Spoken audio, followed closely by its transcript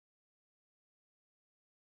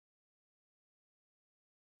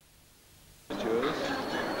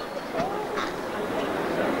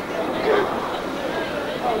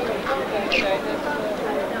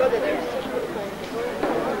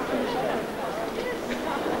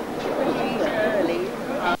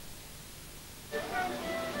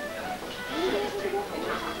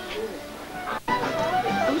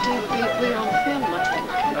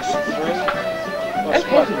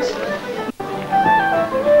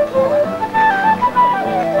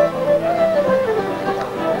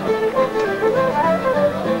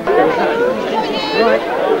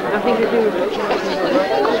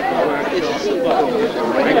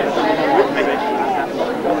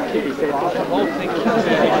thank you.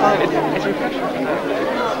 It's refreshing.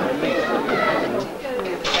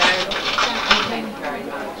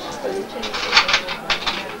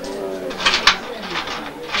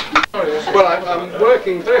 Well, I'm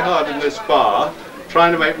working very hard in this bar,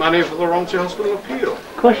 trying to make money for the Romsey Hospital Appeal.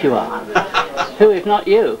 Of course you are. Who if not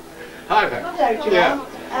you? Hi, thanks. Yeah.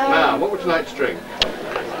 Now, what would you like to drink?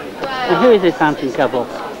 And who is this handsome couple?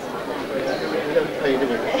 We don't pay, do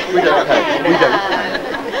we? We don't pay. We don't.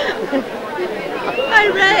 Hi,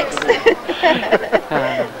 Rex.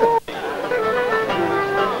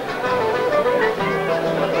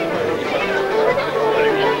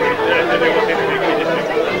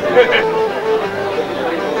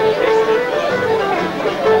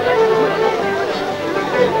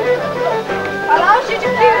 I'll ask you to do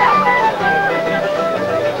that way.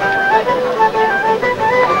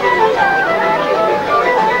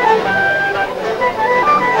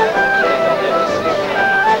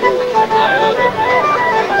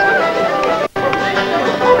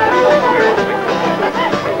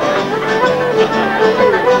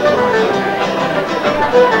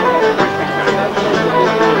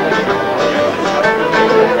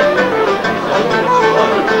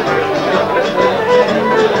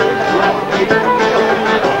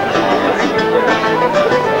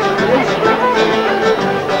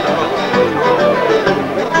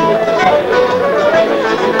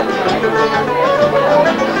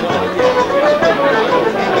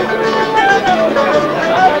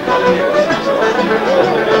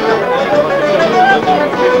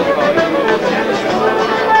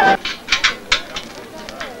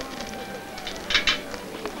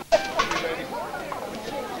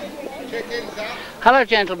 Hello,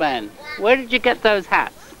 gentlemen. Where did you get those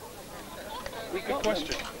hats? Good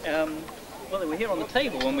question. Well, they were here on the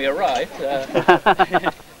table when we arrived.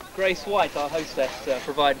 Grace White, our hostess,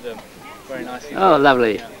 provided them very nicely. Oh,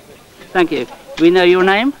 lovely. Yeah. Thank you. Do we know your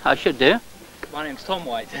name? I should do. My name's Tom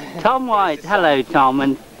White. Tom White. Hello, Tom.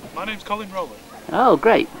 And My name's Colin Rowland, oh,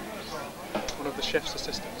 great. one of the chef's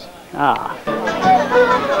assistants. Ah.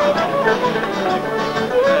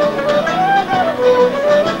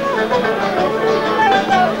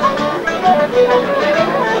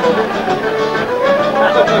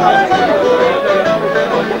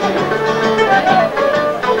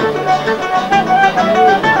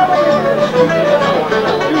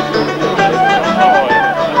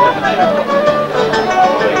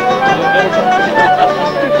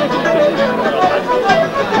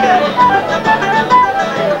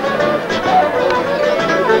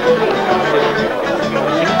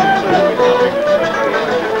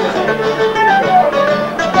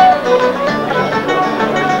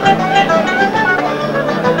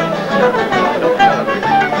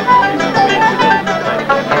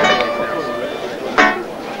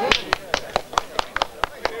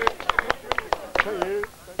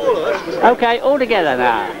 Okay, all together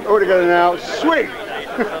now. All together now. Sweet!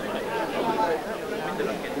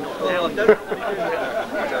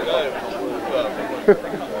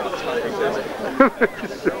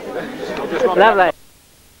 Lovely.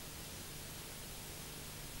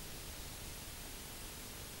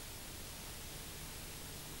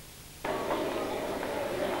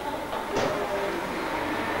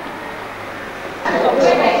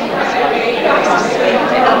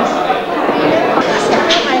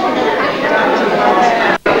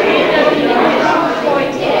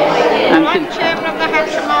 I'm chairman of the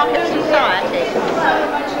Hampshire Market Society.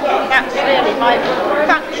 That's really my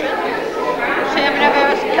function. Chairman of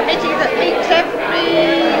a committee that meets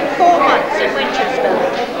every 4 months in Winchester.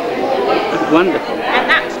 That's wonderful. And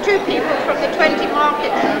that's 2 people from the 20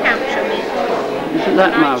 markets in Hampshire meet. Isn't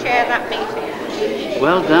that And I marvellous? chair that meeting.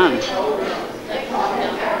 Well done.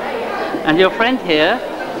 And your friend here,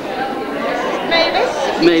 Mavis.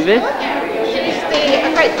 Mavis? She's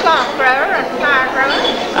a great plant grower and flower grower.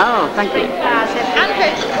 Oh, thank you. Flowers and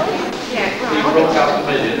vegetables.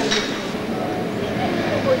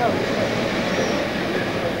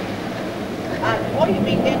 And what you've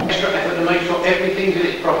been doing Extra effort to make sure everything's in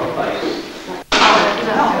its proper place.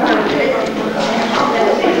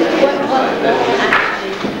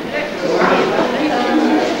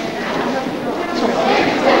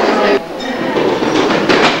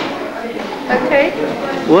 okay?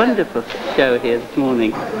 Wonderful show here this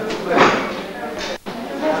morning.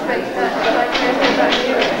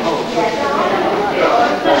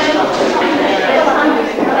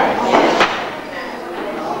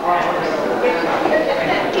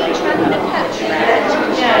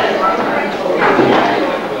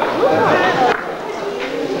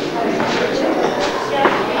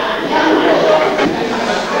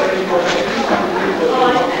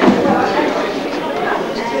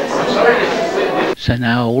 Sorry. So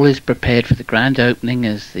now all is prepared for the grand opening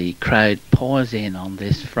as the crowd pours in on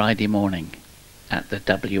this Friday morning at the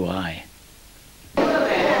WI.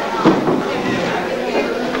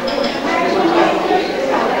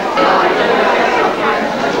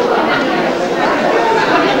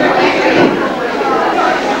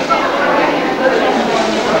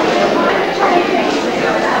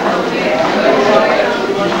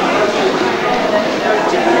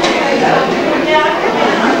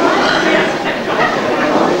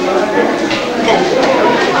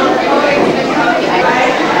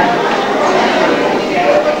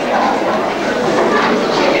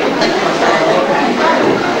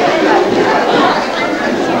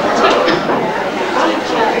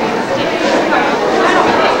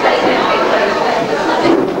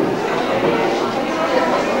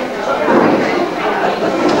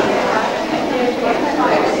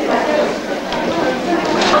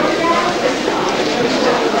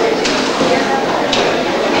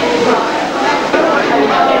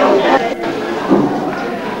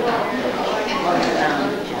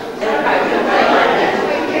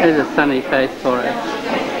 There's a sunny face for us.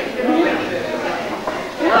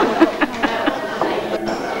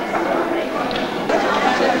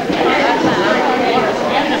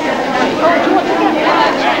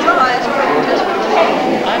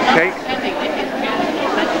 Cake?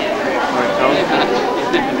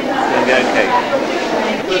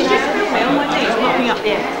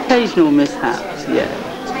 Occasional mishaps, yeah.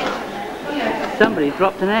 Somebody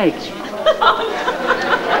dropped an egg.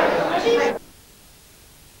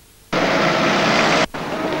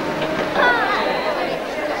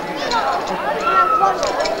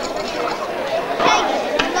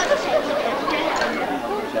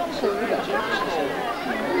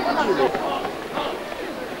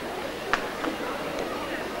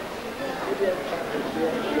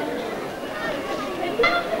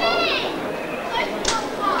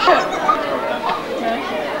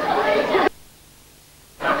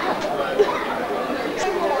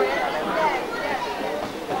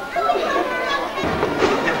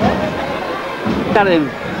 Got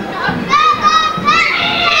him.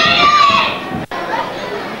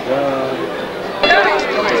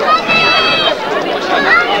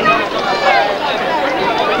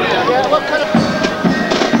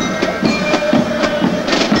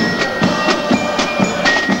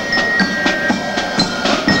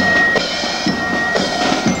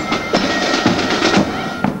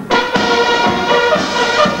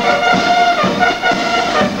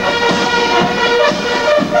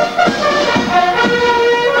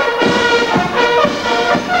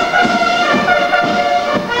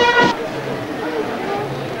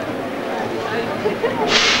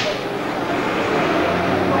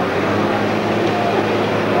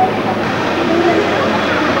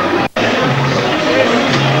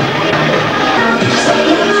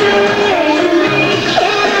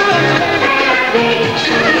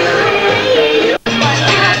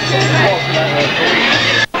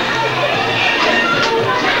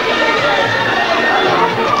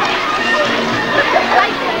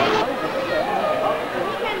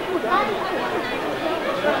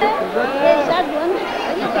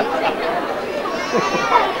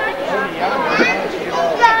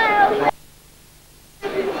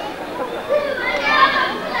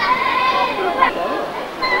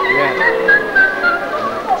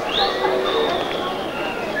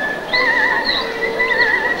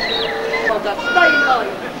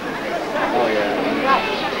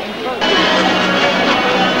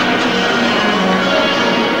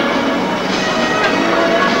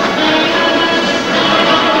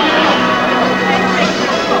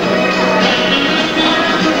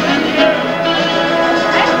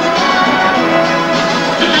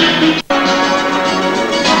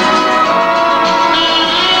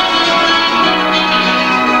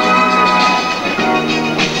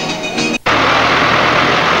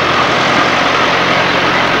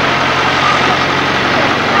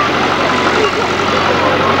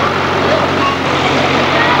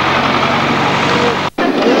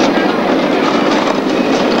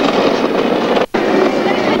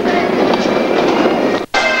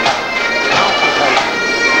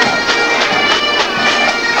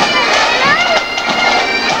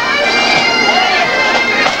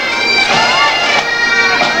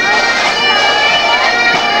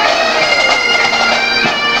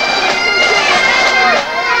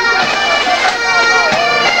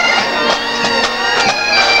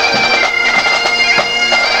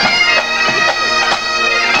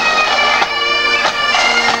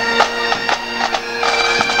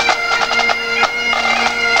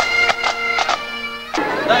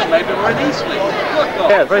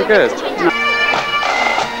 Yeah, very good.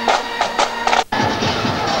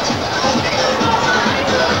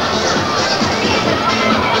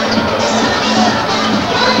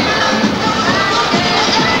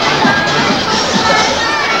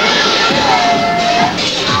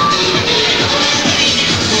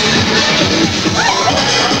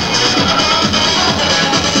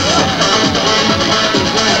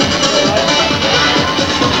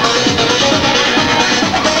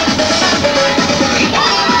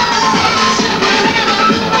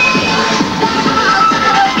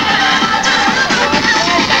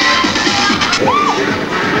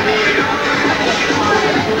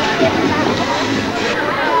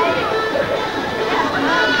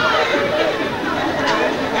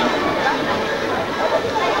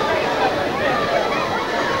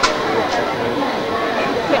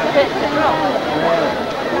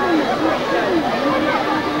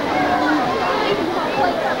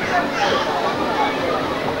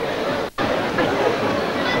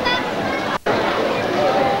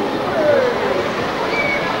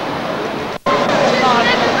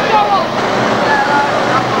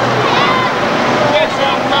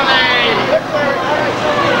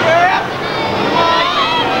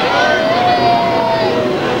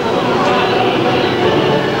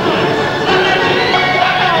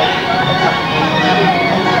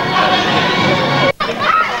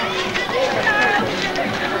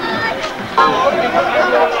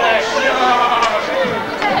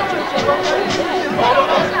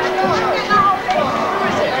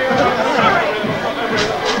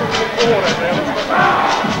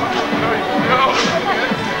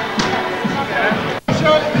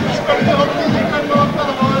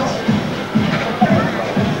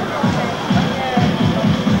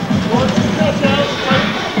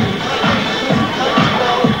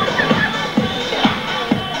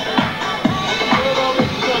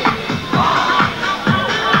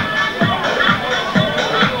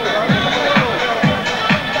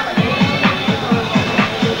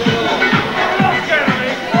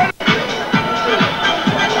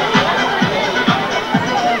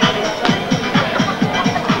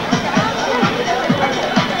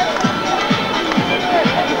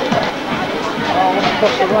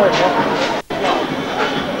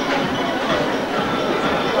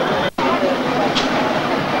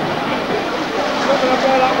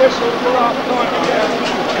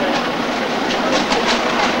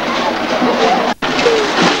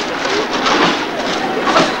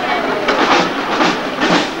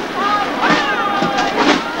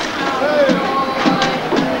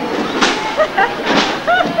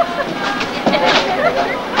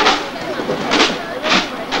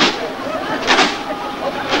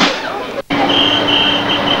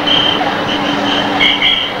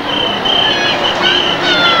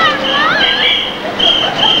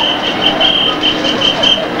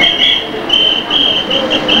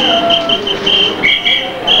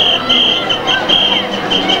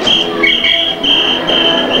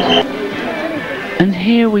 And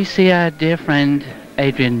here we see our dear friend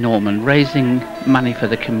Adrian Norman raising money for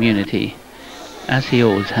the community, as he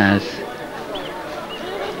always has.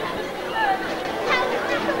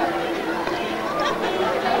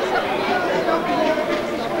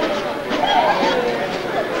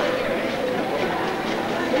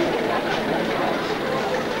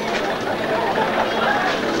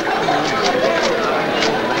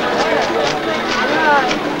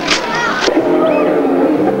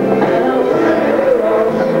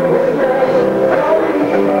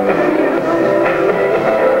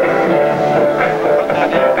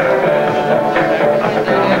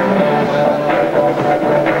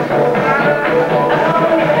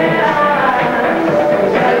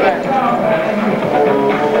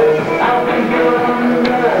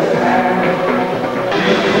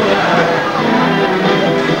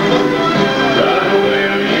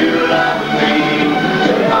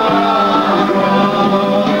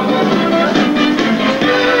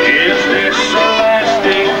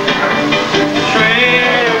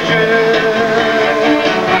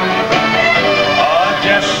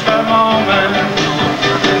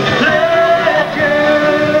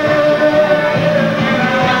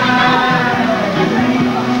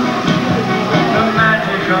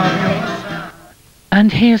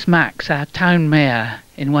 And here's Max, our town mayor,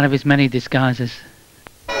 in one of his many disguises.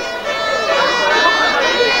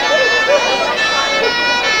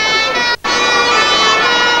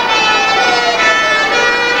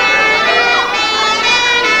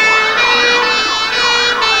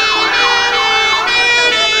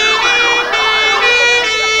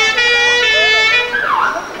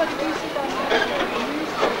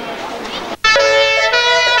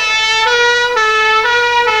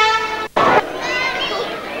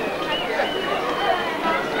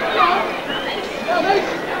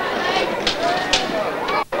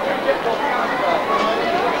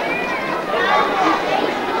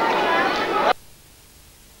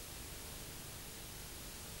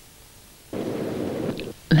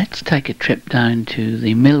 Let's take a trip down to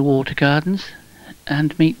the Millwater Gardens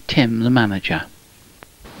and meet Tim, the manager.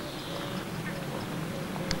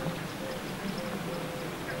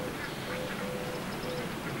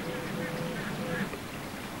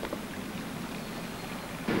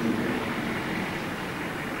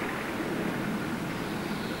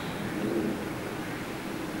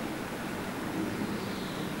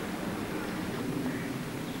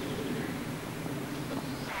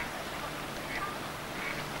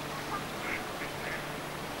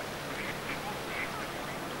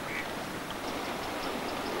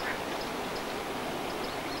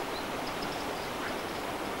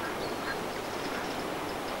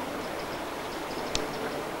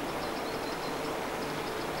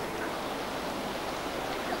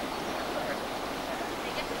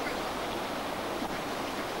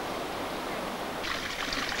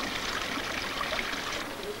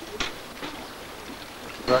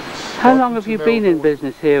 Rex. How long have you been in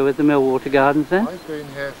business here with the Millwater Gardens then? I've been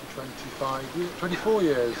here for 24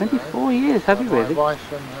 years 24 years, have you really? My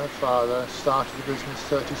wife and her father started the business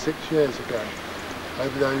 36 years ago.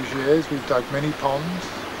 Over those years we've dug many ponds,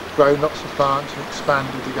 grown lots of plants and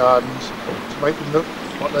expanded the gardens to make them look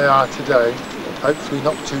what they are today, hopefully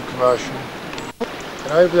not too commercial.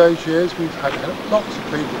 And over those years we've had lots of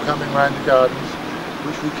people coming around the gardens,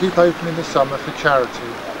 which we keep open in the summer for charity.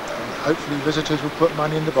 And hopefully visitors will put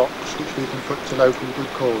money in the box, which we can put to local good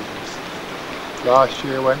causes. Last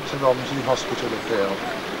year went to Romsey Hospital appeal.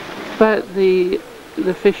 But the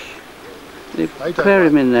fish, the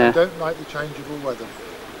aquarium in there, they don't like the changeable weather.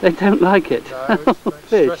 They don't like it? No, it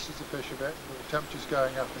stresses the fish a bit, with the temperatures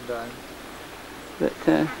going up and down. But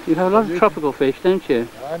you have a lot of tropical fish, don't you?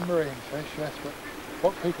 And marine fish, yes, but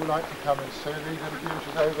what people like to come and see, these are the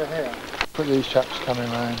beauties over here. Look at these chaps coming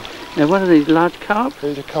round. Now what are these, large carp?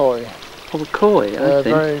 These are koi. Oh, koi, I They're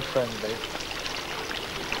think. very friendly.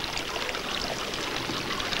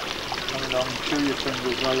 Come along, chew your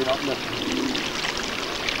fingers while you're not looking.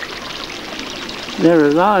 They're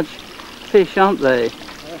a large fish, aren't they?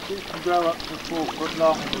 Yes, these can grow up to 4 foot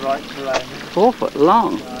long in the right terrain. 4 foot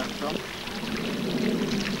long?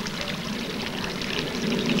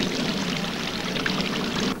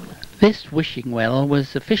 This wishing well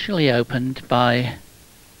was officially opened by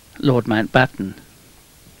Lord Mountbatten.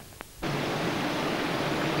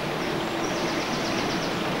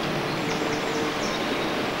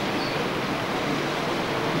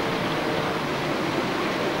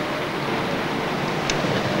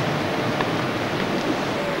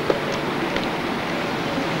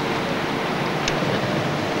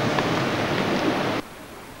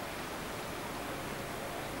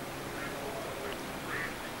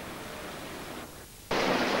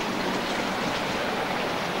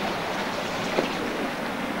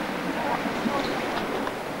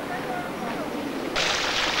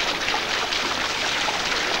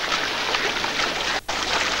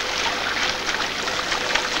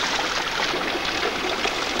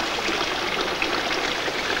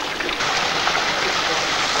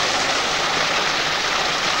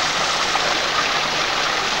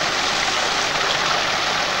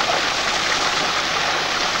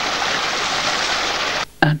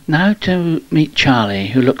 And now to meet Charlie,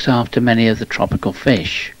 who looks after many of the tropical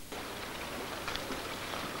fish.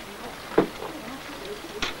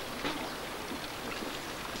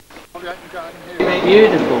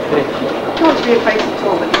 Beautiful fish. Can't be a face at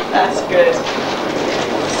all, but that's good.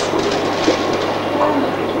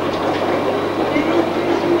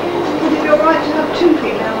 Would it be alright to have 2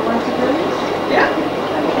 female ones of those? Yeah.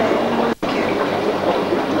 Okay. Thank you.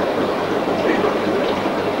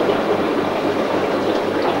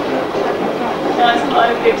 No, it's not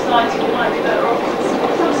overly exciting, you might be better off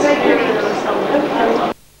with some cereal or something.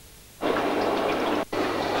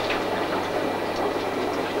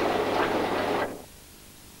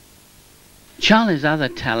 Charlie's other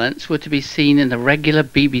talents were to be seen in the regular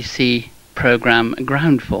BBC programme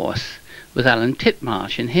Ground Force with Alan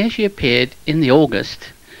Titmarsh, and here she appeared in the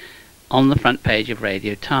August on the front page of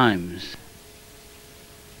Radio Times.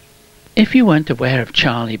 If you weren't aware of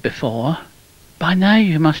Charlie before, by now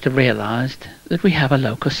you must have realised that we have a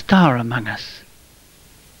local star among us.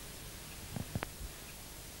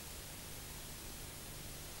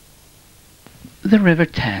 The River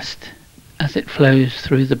Test, as it flows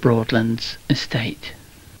through the Broadlands estate.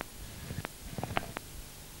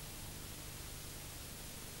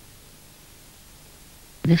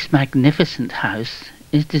 This magnificent house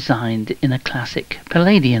is designed in a classic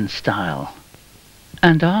Palladian style,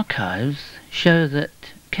 and archives show that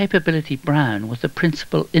Capability Brown was the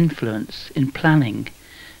principal influence in planning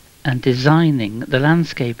and designing the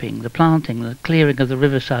landscaping, the planting, the clearing of the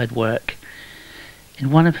riverside work in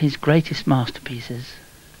one of his greatest masterpieces.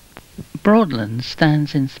 Broadlands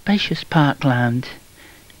stands in spacious parkland,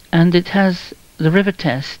 and it has the River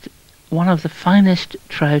Test, one of the finest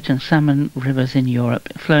trout and salmon rivers in Europe,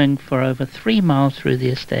 flowing for over 3 miles through the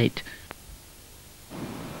estate.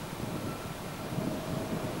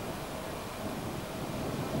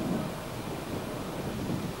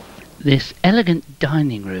 This elegant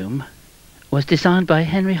dining room was designed by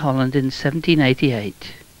Henry Holland in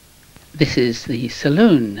 1788. This is the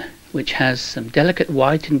saloon, which has some delicate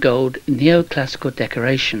white and gold neoclassical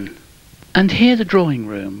decoration. And here the drawing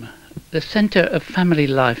room, the centre of family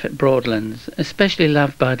life at Broadlands, especially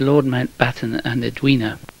loved by Lord Mountbatten and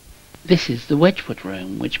Edwina. This is the Wedgwood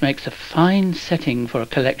room, which makes a fine setting for a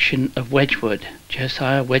collection of Wedgwood,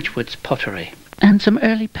 Josiah Wedgwood's pottery. And some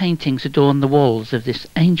early paintings adorn the walls of this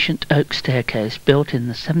ancient oak staircase built in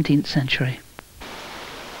the 17th century.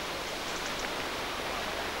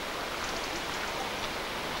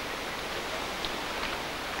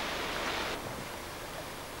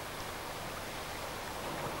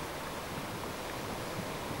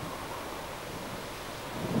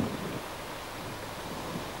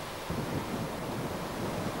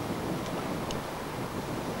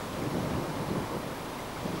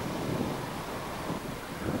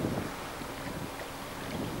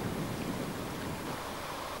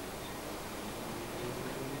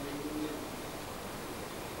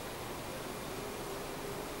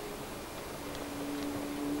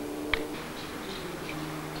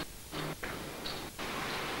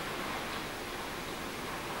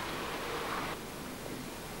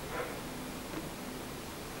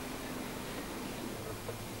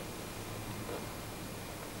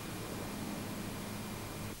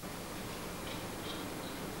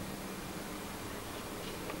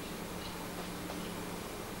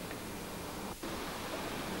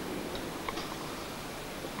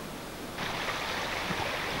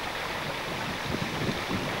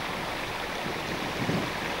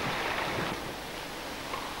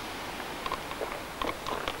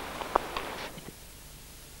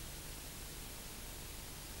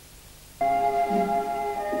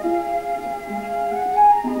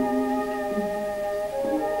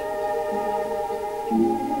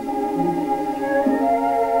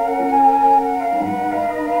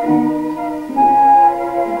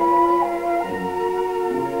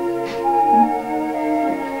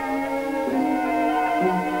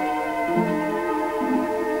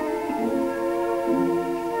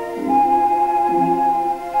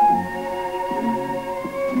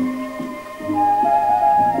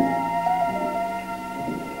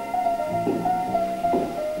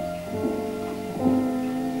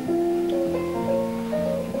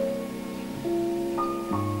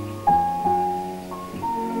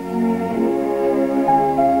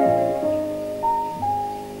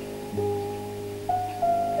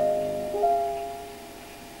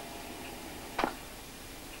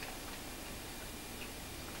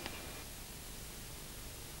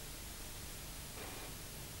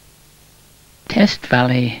 Test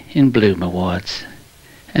Valley in Bloom Awards.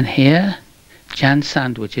 And here, Jan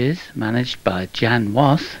Sandwiches, managed by Jan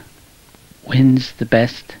Wath, wins the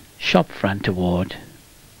Best Shopfront Award.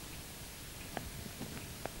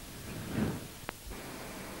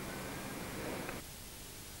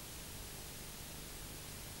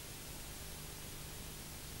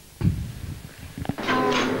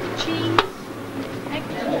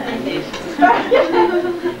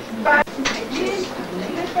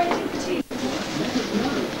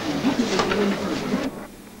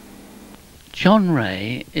 John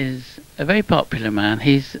Ray is a very popular man.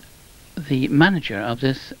 He's the manager of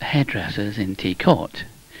this hairdressers in Tea Court,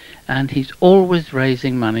 and he's always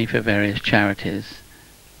raising money for various charities.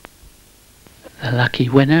 The lucky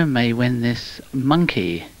winner may win this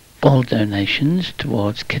monkey. All donations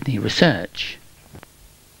towards kidney research.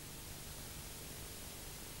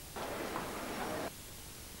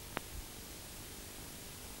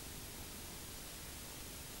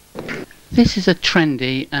 This is a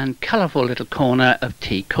trendy and colourful little corner of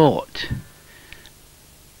Tea Court.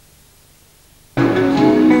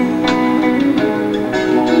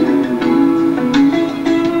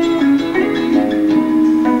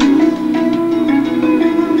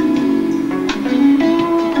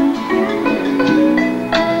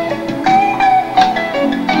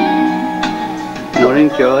 Morning,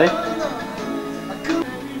 Joy.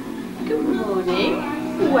 Good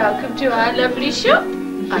morning. Welcome to our lovely shop.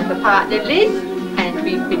 I'm a partner, Liz, and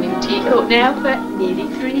we've been in Tea Court now for nearly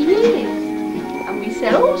 3 years. And we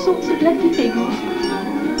sell all sorts of lovely things.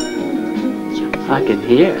 I can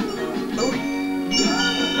hear.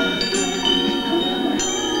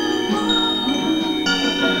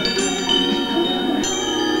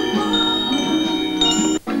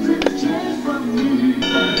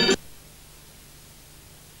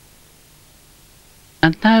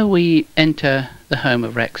 And now we enter the home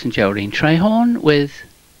of Rex and Geraldine Trayhorne with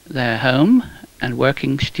their home and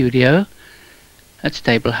working studio at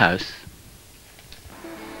Stable House.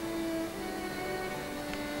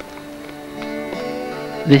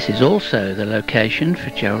 This is also the location for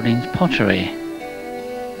Geraldine's pottery.